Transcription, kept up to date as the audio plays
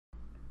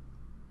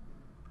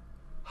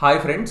Hi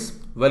friends,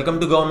 welcome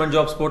to Government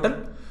Jobs Portal.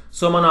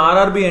 So మన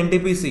Rrb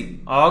Ntpc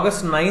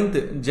August 9th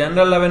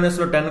general awareness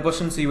లో 10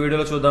 questions ఈ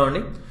వీడియోలో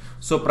చూద్దామండి.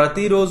 సో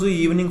ప్రతిరోజు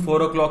ఈవినింగ్ 4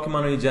 o'clock కి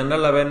మనం ఈ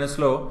జనరల్ అవేర్నెస్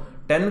లో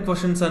 10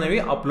 క్వశ్చన్స్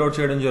అనేవి అప్లోడ్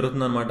చేయడం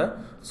జరుగుతుందన్నమాట.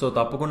 సో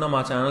తప్పకుండా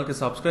మా ఛానల్ కి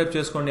సబ్స్క్రైబ్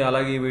చేసుకోండి.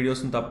 అలాగే ఈ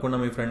వీడియోస్ ని తప్పకుండా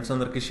మీ ఫ్రెండ్స్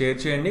అందరికి షేర్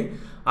చేయండి.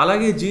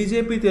 అలాగే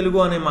GJP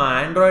Telugu అనే మా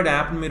ఆండ్రాయిడ్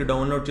యాప్ ని మీరు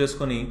డౌన్లోడ్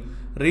చేసుకొని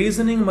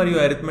రీజనింగ్ మరియు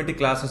అరిథమెటిక్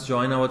క్లాసెస్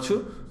జాయిన్ అవ్వచ్చు.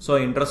 సో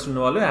ఇంట్రెస్ట్ ఉన్న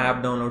వాళ్ళు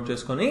యాప్ డౌన్లోడ్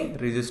చేసుకొని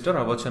రిజిస్టర్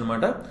అవ్వచ్చు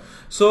అనమాట.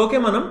 సో ఓకే,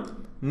 మనం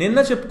నిన్న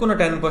చెప్పుకున్న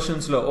 10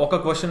 క్వశ్చన్స్ లో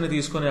ఒక క్వశ్చన్ ని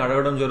తీసుకొని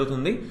అడగడం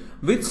జరుగుతుంది.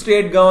 Which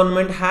state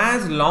government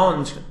has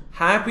launched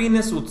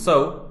happiness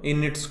Utsav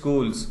in it's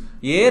schools?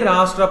 ఏ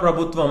రాష్ట్ర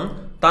ప్రభుత్వం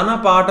తన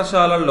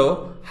పాఠశాలల్లో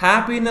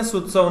హ్యాపీనెస్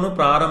ఉత్సవ్ ను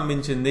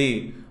ప్రారంభించింది?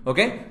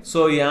 ఓకే, సో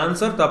ఈ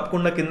ఆన్సర్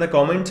తప్పకుండా కింద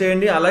కామెంట్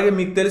చేయండి. అలాగే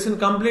మీకు తెలిసిన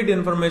కంప్లీట్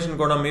ఇన్ఫర్మేషన్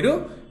కూడా మీరు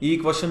ఈ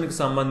క్వశ్చన్ కి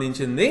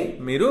సంబంధించింది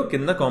మీరు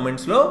కింద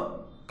కామెంట్స్ లో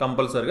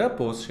కంపల్సరిగా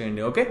పోస్ట్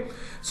చేయండి. ఓకే,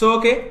 సో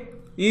ఓకే,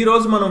 ఈ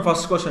రోజు మనం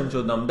ఫస్ట్ క్వశ్చన్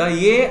చూద్దాం. The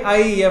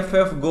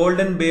AIFF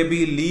golden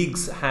baby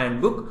leagues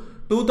handbook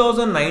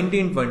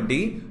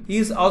 2019-20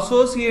 is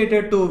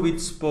associated to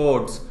which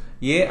sports?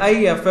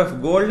 AIFF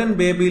golden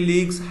baby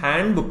leagues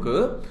handbook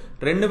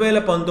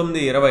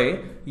 2019-20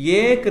 ఏ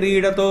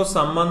క్రీడతో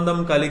సంబంధం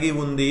కలిగి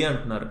ఉంది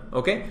అంటున్నారు.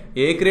 ఓకే,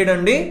 ఏ క్రీడ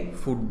అండి?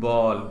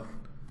 ఫుట్బాల్.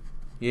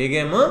 ఏ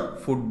గేమ్?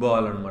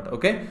 ఫుట్బాల్ అనమాట.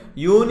 ఓకే,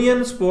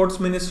 యూనియన్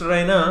స్పోర్ట్స్ మినిస్టర్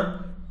అయిన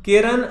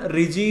కిరణ్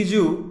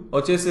రిజిజు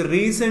వచ్చేసి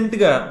రీసెంట్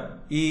గా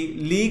ఈ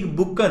లీగ్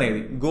బుక్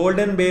అనేది,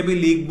 గోల్డెన్ బేబీ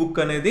లీగ్ బుక్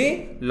అనేది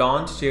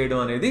లాంచ్ చేయడం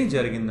అనేది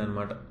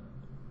జరిగిందనమాట.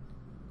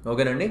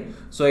 ఓకేనండి,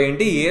 సో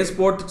ఏంటి? ఏ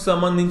స్పోర్ట్ కి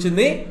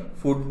సంబంధించింది?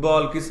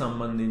 ఫుట్బాల్ కి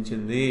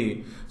సంబంధించింది.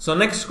 సో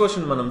నెక్స్ట్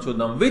క్వశ్చన్ మనం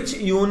చూద్దాం. Which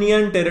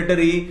union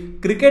territory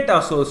cricket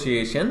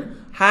association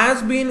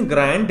has been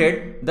granted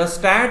the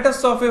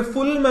status of a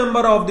full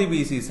member of the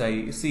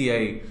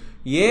BCCI?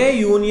 A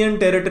union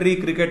territory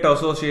cricket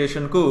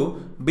association కు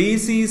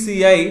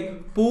BCCI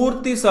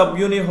పూర్తి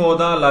సభ్యుని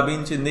హోదా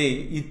లభించింది,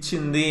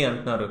 ఇచ్చింది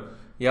అంటున్నారు.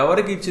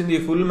 ఎవరికి ఇచ్చింది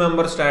full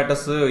member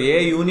status? A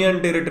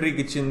union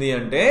టెరిటరీకి ఇచ్చింది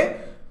అంటే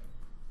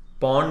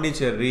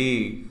పాండిచెర్రీ.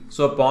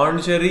 సో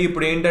పాండిచెర్రీ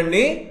ఇప్పుడు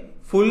ఏంటండి?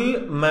 ఫుల్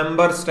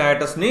మెంబర్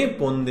స్టేటస్ ని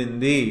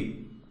పొందింది.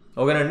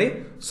 ఓకేనండి,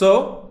 సో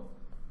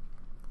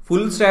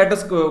ఫుల్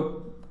స్టేటస్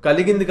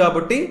కలిగింది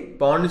కాబట్టి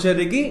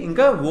పాండిచెర్రీకి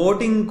ఇంకా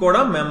ఓటింగ్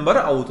కూడా మెంబర్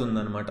అవుతుంది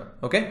అనమాట.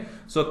 ఓకే,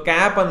 సో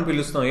క్యాప్ అని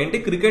పిలుస్తాం. ఏంటి?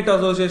 Cricket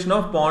association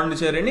of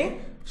పాండిచెర్రీని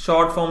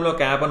short form లో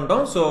క్యాప్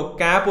అంటాం. సో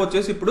క్యాప్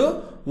వచ్చేసి ఇప్పుడు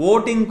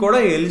ఓటింగ్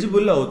కూడా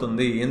ఎలిజిబుల్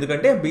అవుతుంది,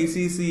 ఎందుకంటే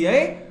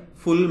BCCI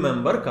ఫుల్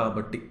మెంబర్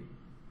కాబట్టి.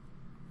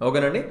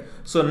 ఓకేనండి,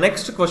 సో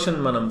నెక్స్ట్ క్వశ్చన్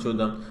మనం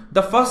చూద్దాం. The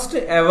first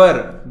ever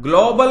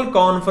global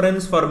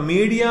conference for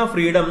media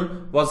freedom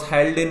was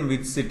held in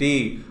which city?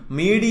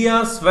 Media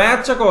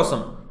స్వేచ్ఛ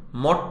కోసం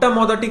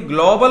మొట్టమొదటి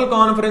గ్లోబల్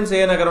కాన్ఫరెన్స్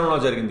ఏ నగరంలో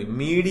జరిగింది?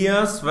 మీడియా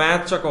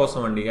స్వేచ్ఛ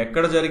కోసం అండి.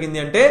 ఎక్కడ జరిగింది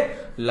అంటే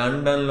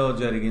లండన్ లో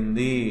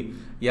జరిగింది.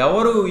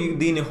 ఎవరు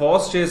దీన్ని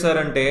హోస్ట్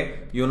చేశారంటే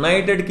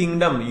యునైటెడ్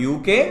కింగ్డమ్,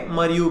 UK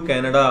మరియు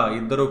కెనడా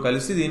ఇద్దరు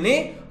కలిసి దీన్ని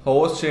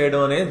హోస్ట్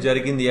చేయడం అనేది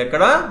జరిగింది.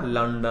 ఎక్కడ?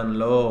 లండన్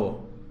లో.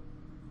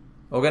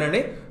 ఓకేనండి,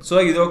 సో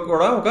ఇది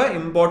కూడా ఒక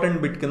ఇంపార్టెంట్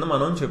బిట్ కింద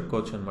మనం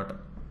చెప్పుకోవచ్చు అనమాట.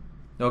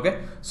 ఓకే,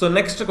 సో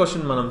నెక్స్ట్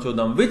క్వశ్చన్ మనం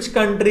చూద్దాం. Which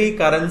country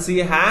currency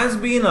has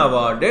been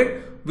awarded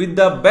with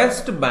the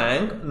best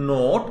bank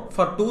note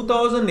for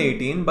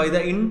 2018 by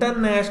the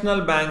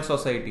international bank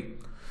society?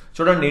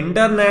 చూడండి,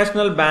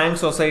 ఇంటర్నేషనల్ బ్యాంక్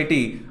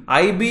సొసైటీ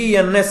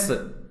IBNS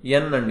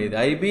అండి, ఇది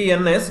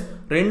IBNS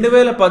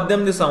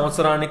 2018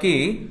 సంవత్సరానికి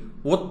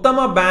ఉత్తమ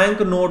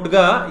బ్యాంక్ నోట్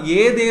గా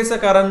ఏ దేశ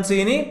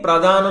కరెన్సీని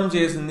ప్రదానం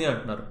చేసింది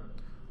అంటున్నారు.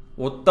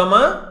 ఉత్తమ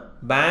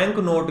బ్యాంక్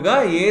నోట్ గా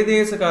ఏ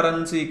దేశ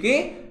కరెన్సీకి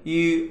ఈ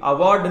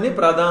అవార్డుని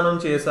ప్రదానం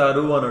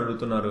చేశారు అని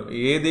అడుగుతున్నారు.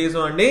 ఏ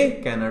దేశం అండి?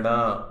 కెనడా.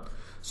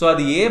 సో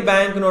అది ఏ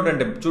బ్యాంక్ నోట్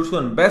అంటే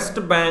చూసుకోండి, బెస్ట్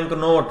బ్యాంక్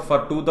నోట్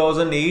ఫర్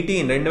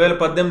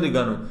 2018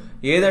 గాను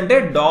ఏదంటే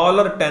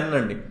 $10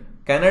 అండి,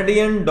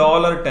 కెనడియన్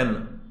 $10.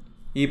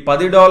 ఈ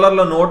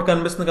 $10 నోట్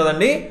కనిపిస్తుంది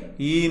కదండి,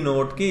 ఈ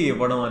నోట్ కి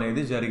ఇవ్వడం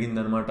అనేది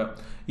జరిగిందనమాట.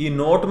 ఈ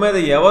నోట్ మీద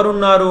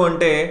ఎవరున్నారు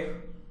అంటే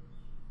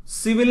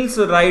civils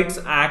rights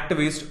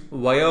activist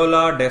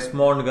viola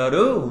Desmond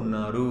గారు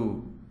ఉన్నారు.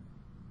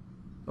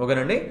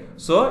 ఓకేనండి,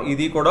 సో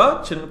ఇది కూడా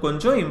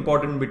కొంచెం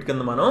ఇంపార్టెంట్ బిట్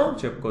కింద మనం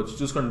చెప్పుకోవచ్చు.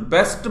 చూసుకోండి,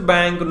 బెస్ట్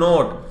బ్యాంక్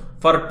నోట్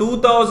ఫర్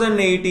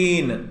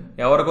 2018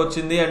 ఎవరికి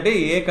వచ్చింది అంటే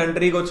ఏ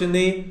కంట్రీకి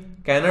వచ్చింది?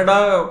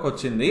 కెనడాకి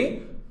వచ్చింది.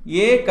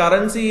 ఏ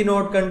కరెన్సీ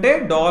నోట్ కంటే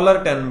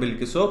 $10 బిల్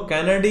కి, సో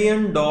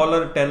కెనడియన్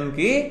 $10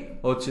 కి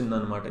వచ్చింది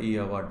అనమాట ఈ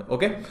award.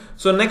 Okay,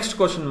 so next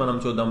question మనం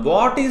చూద్దాం.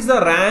 What is the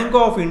rank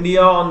of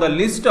India on the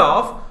list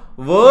of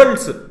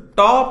world's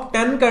top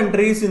 10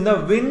 countries in the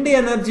wind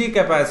energy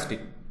capacity?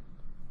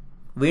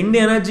 Wind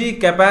energy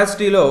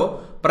కెపాసిటీలో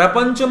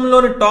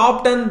ప్రపంచంలోని టాప్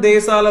 10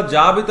 దేశాల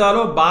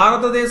జాబితాలో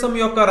భారతదేశం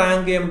యొక్క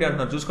ర్యాంక్ ఏమిటి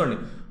అంటున్నారు. చూసుకోండి,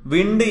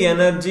 విండ్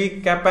ఎనర్జీ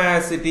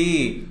కెపాసిటీ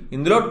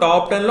ఇందులో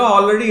టాప్ 10 లో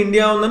ఆల్రెడీ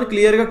ఇండియా ఉందని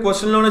క్లియర్ గా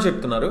క్వశ్చన్ లోనే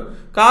చెప్తున్నారు.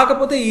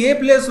 కాకపోతే ఏ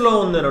ప్లేస్ లో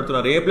ఉంది అని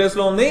అడుగుతున్నారు. ఏ ప్లేస్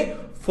లో ఉంది?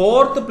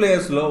 4th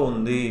ప్లేస్ లో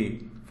ఉంది.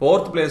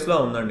 4th ప్లేస్ లో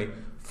ఉందండి.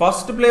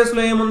 ఫస్ట్ ప్లేస్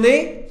లో ఏముంది?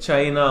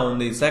 చైనా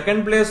ఉంది.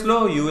 సెకండ్ ప్లేస్ లో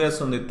US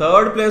ఉంది.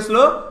 థర్డ్ ప్లేస్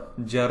లో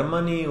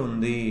జర్మనీ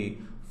ఉంది.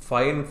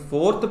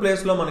 4th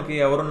ప్లేస్లో మనకి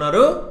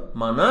ఎవరున్నారు?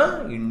 మన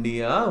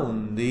ఇండియా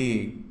ఉంది.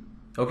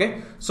 ఓకే,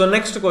 సో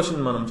నెక్స్ట్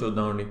క్వశ్చన్ మనం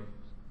చూద్దామండి.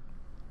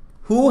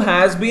 Who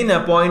has been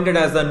appointed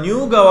as the new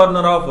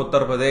governor of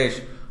Uttar Pradesh?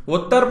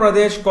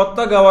 Uttar Pradesh కొత్త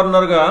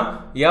గవర్నర్గా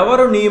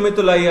ఎవరు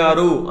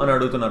నియమితులయ్యారు అని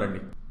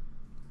అడుగుతున్నారండి.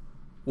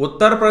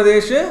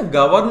 ఉత్తరప్రదేశ్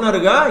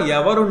గవర్నర్గా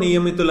ఎవరు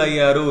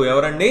నియమితులయ్యారు?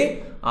 ఎవరండి?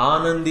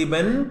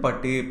 Anandiben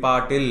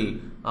Patil.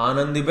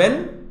 Anandiben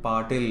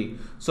Patil.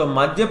 So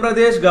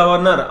Madhya Pradesh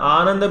governor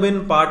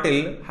Anandiben Patil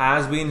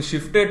has been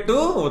shifted to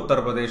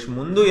Uttar Pradesh.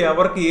 ముందు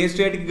ఎవరికి ఏ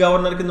స్టేట్ కి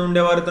గవర్నర్ కింద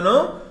ఉండేవారు? ఇతను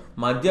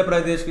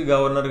మధ్యప్రదేశ్ కి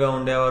గవర్నర్ గా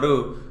ఉండేవారు.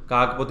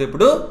 కాకపోతే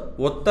ఇప్పుడు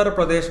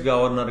ఉత్తరప్రదేశ్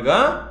గవర్నర్ గా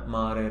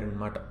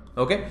మారారనమాట.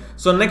 ఓకే,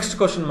 సో నెక్స్ట్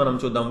క్వశ్చన్ మనం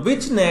చూద్దాం.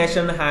 Which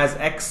nation has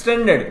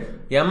extended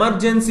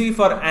emergency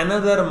for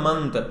another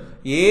month?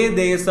 ఏ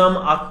దేశం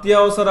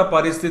అత్యవసర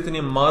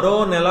పరిస్థితిని మరో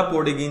నెల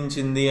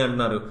పొడిగించింది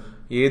అంటున్నారు.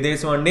 ఏ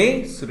దేశం అండి?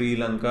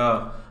 శ్రీలంక.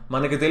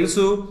 మనకి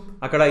తెలుసు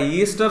అక్కడ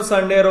ఈస్టర్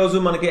సండే రోజు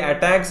మనకి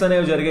అటాక్స్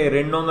అనేవి జరిగాయి.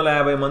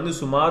 250 మంది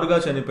సుమారుగా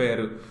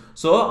చనిపోయారు.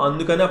 సో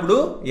అందుకని అప్పుడు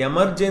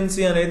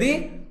ఎమర్జెన్సీ అనేది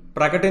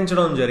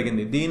ప్రకటించడం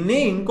జరిగింది. దీన్ని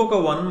ఇంకొక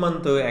 1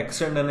 month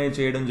ఎక్స్టెండ్ అనేది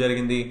చేయడం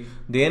జరిగింది.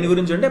 దేని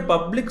గురించి అంటే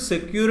పబ్లిక్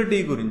సెక్యూరిటీ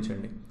గురించి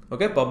అండి.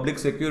 ఓకే,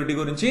 పబ్లిక్ సెక్యూరిటీ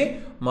గురించి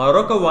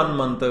మరొక 1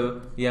 month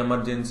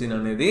ఎమర్జెన్సీని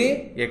అనేది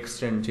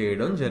ఎక్స్టెండ్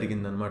చేయడం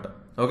జరిగింది అనమాట.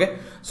 ఓకే,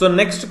 సో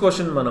నెక్స్ట్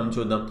క్వశ్చన్ మనం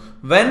చూద్దాం.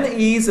 When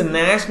is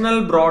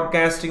national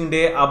broadcasting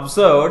day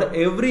observed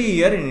every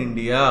year in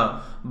India?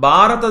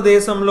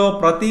 భారతదేశంలో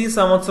ప్రతి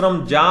సంవత్సరం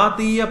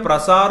జాతీయ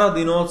ప్రసార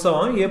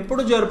దినోత్సవం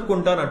ఎప్పుడు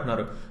జరుపుకుంటారు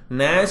అంటున్నారు.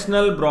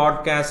 నేషనల్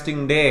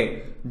బ్రాడ్కాస్టింగ్ డే,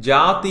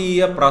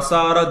 జాతీయ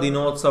ప్రసార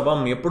దినోత్సవం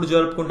ఎప్పుడు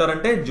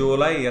జరుపుకుంటారంటే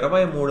జూలై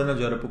 23న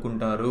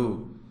జరుపుకుంటారు.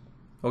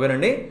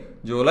 ఓకేనండి,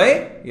 జూలై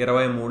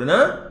 23న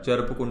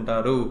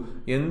జరుపుకుంటారు.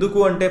 ఎందుకు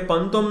అంటే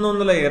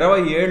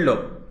 1927లో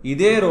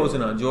ఇదే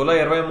రోజున జూలై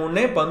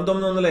 23నే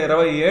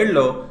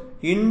 1927లో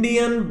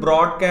ఇండియన్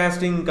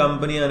బ్రాడ్కాస్టింగ్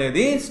కంపెనీ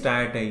అనేది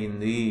స్టార్ట్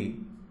అయ్యింది.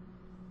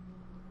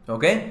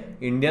 Okay,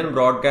 Indian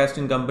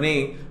broadcasting company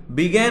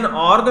began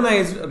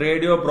organised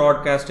radio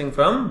broadcasting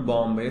from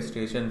Bombay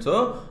station. So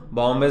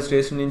Bombay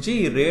station నుంచి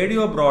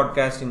రేడియో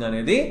బ్రాడ్కాస్టింగ్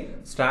అనేది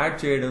స్టార్ట్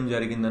చేయడం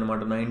జరిగింది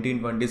అనమాట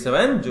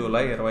 1927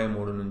 జూలై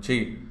 23 నుంచి.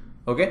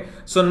 ఓకే,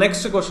 సో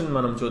నెక్స్ట్ క్వశ్చన్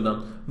మనం చూద్దాం.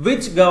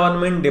 Which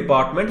government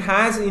department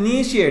has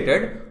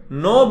initiated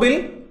no bill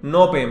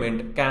no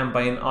payment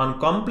campaign on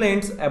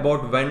complaints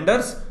about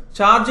vendors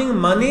charging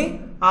money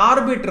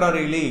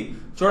ఆర్బిట్రరీలీ?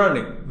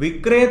 చూడండి,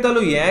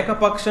 విక్రేతలు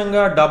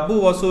ఏకపక్షంగా డబ్బు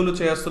వసూలు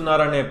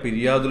చేస్తున్నారనే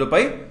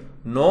ఫిర్యాదులపై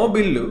నో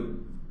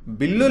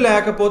బిల్లు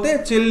లేకపోతే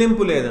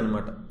చెల్లింపు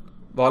లేదనమాట.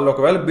 వాళ్ళు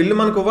ఒకవేళ బిల్లు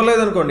మనకు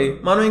ఇవ్వలేదనుకోండి,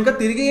 మనం ఇంకా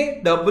తిరిగి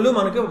డబ్బులు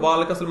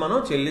వాళ్ళకి అసలు మనం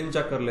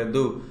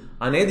చెల్లించక్కర్లేదు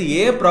అనేది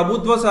ఏ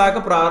ప్రభుత్వ శాఖ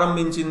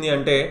ప్రారంభించింది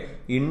అంటే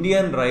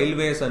ఇండియన్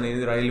రైల్వేస్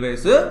అనేది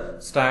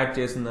స్టార్ట్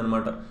చేసింది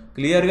అనమాట.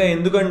 క్లియర్గా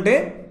ఎందుకంటే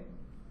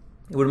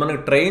ఇప్పుడు మనకి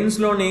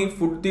ట్రైన్స్లోని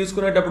ఫుడ్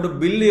తీసుకునేటప్పుడు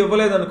బిల్లు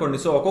ఇవ్వలేదు అనుకోండి,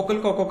 సో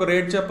ఒక్కొక్కరికి ఒక్కొక్క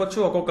రేట్ చెప్పొచ్చు,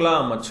 ఒక్కొక్కలా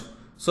అమ్మచ్చు.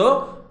 సో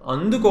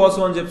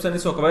అందుకోసం అని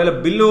చెప్పేసి ఒకవేళ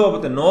బిల్లు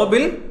ఇవ్వకపోతే no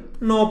bill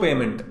no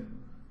payment.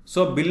 So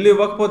bill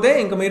ఇవ్వకపోతే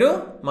ఇంకా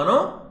మనం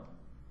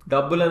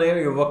డబ్బులు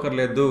అనేవి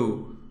ఇవ్వక్కర్లేదు.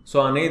 సో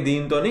అనే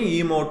దీంతో ఈ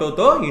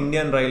మోటోతో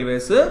ఇండియన్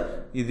రైల్వేస్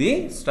ఇది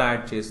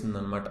స్టార్ట్ చేసింది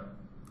అనమాట.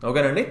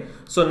 ఓకేనండి,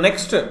 సో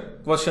నెక్స్ట్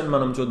క్వశ్చన్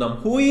మనం చూద్దాం.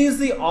 Who is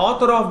the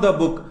author of the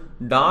book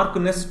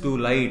darkness to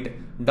light?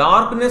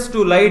 Darkness to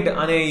light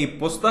అనే ఈ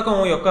పుస్తకం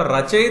యొక్క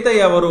రచయిత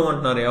ఎవరు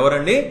అంటున్నారు.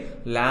 ఎవరండి?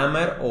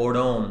 లామెర్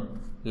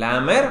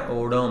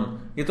ఓడోమ్.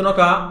 ఇతను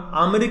ఒక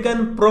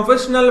అమెరికన్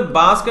ప్రొఫెషనల్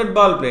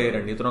బాస్కెట్బాల్ ప్లేయర్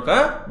అండి. ఇతను ఒక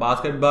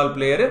బాస్కెట్బాల్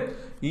ప్లేయర్.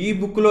 ఈ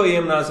బుక్ లో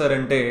ఏం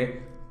రాశారంటే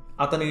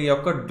అతని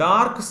యొక్క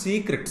డార్క్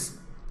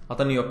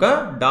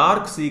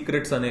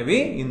సీక్రెట్స్ అనేవి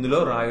ఇందులో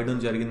రాయడం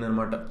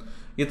జరిగిందనమాట.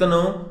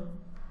 ఇతను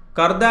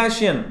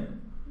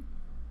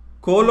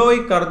కోలోయ్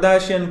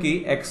కర్దాషియన్ కి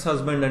ఎక్స్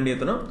హస్బెండ్ అండి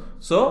ఇతను.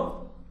 సో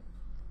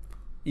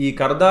ఈ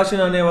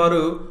కర్దాషియన్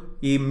అనేవారు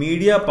ఈ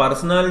మీడియా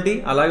పర్సనాలిటీ,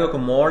 అలాగే ఒక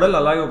మోడల్,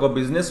 అలాగే ఒక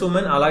బిజినెస్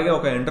ఉమెన్, అలాగే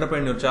ఒక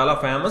ఎంటర్ప్రెన్యూర్, చాలా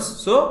ఫేమస్.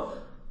 సో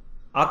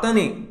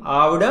అతని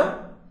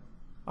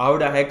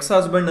ఆవిడ ఎక్స్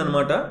హస్బెండ్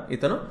అనమాట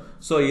ఇతను.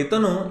 సో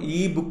ఇతను ఈ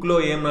బుక్ లో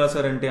ఏం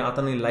రాశారంటే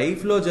అతని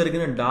లైఫ్ లో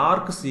జరిగిన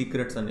డార్క్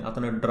సీక్రెట్స్ అని,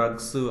 అతని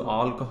డ్రగ్స్,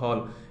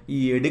 ఆల్కహాల్, ఈ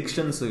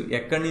ఎడిక్షన్స్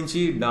ఎక్కడి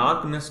నుంచి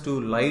డార్క్నెస్ టు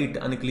లైట్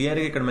అని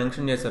క్లియర్గా ఇక్కడ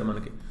మెన్షన్ చేశారు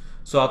మనకి.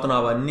 సో అతను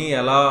అవన్నీ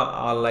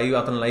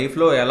అతని లైఫ్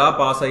లో ఎలా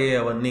పాస్ అయ్యాయి,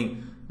 అవన్నీ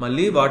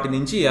మళ్ళీ వాటి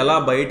నుంచి ఎలా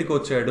బయటకు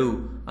వచ్చాడు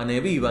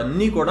అనేవి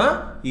ఇవన్నీ కూడా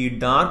ఈ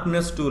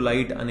డార్క్నెస్ టు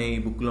లైట్ అనే ఈ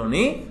బుక్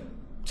లోని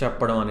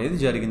చెప్పడం అనేది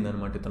జరిగింది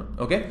అనమాట ఇతను.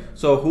 Okay,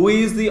 so who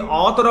is the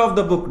author of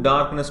the book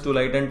darkness to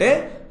light అంటే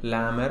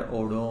లామెర్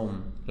ఓడోమ్.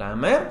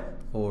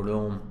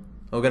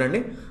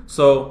 ఓకేనండి,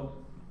 సో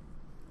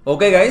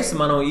ఓకే గైస్,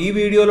 మనం ఈ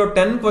వీడియోలో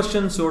 10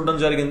 క్వశ్చన్స్ చూడడం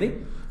జరిగింది.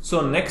 సో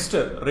నెక్స్ట్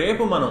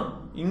రేపు మనం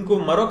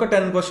మరొక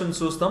 10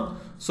 క్వశ్చన్స్ చూస్తాం.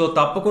 సో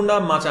తప్పకుండా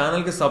మా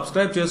ఛానల్కి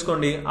సబ్స్క్రైబ్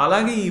చేసుకోండి.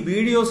 అలాగే ఈ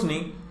వీడియోస్ని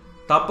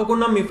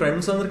తప్పకుండా మీ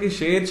ఫ్రెండ్స్ అందరికీ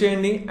షేర్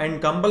చేయండి. అండ్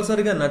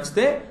కంపల్సరీగా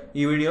నచ్చితే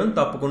ఈ వీడియోని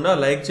తప్పకుండా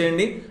లైక్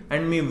చేయండి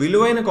అండ్ మీ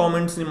విలువైన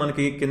కామెంట్స్ని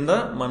మనకి కింద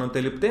మనం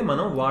తెలిపితే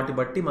మనం వాటి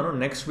బట్టి మనం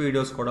నెక్స్ట్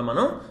వీడియోస్ కూడా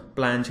మనం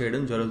ప్లాన్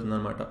చేయడం జరుగుతుంది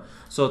అనమాట.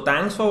 So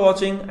thanks for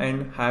watching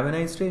and have a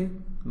nice day.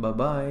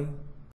 Bye.